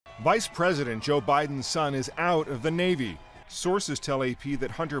Vice President Joe Biden's son is out of the Navy. Sources tell AP that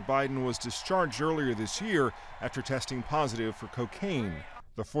Hunter Biden was discharged earlier this year after testing positive for cocaine.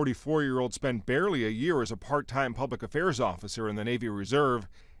 The 44-year-old spent barely a year as a part-time public affairs officer in the Navy Reserve.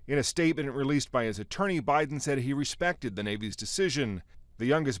 In a statement released by his attorney, Biden said he respected the Navy's decision. The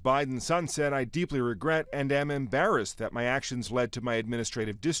youngest Biden son said, "I deeply regret and am embarrassed that my actions led to my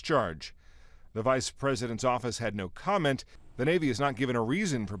administrative discharge." The vice president's office had no comment. The Navy has not given a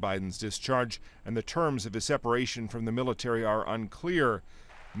reason for Biden's discharge, and the terms of his separation from the military are unclear.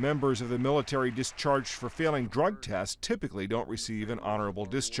 Members of the military discharged for failing drug tests typically don't receive an honorable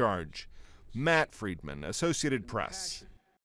discharge. Matt Friedman, Associated Press.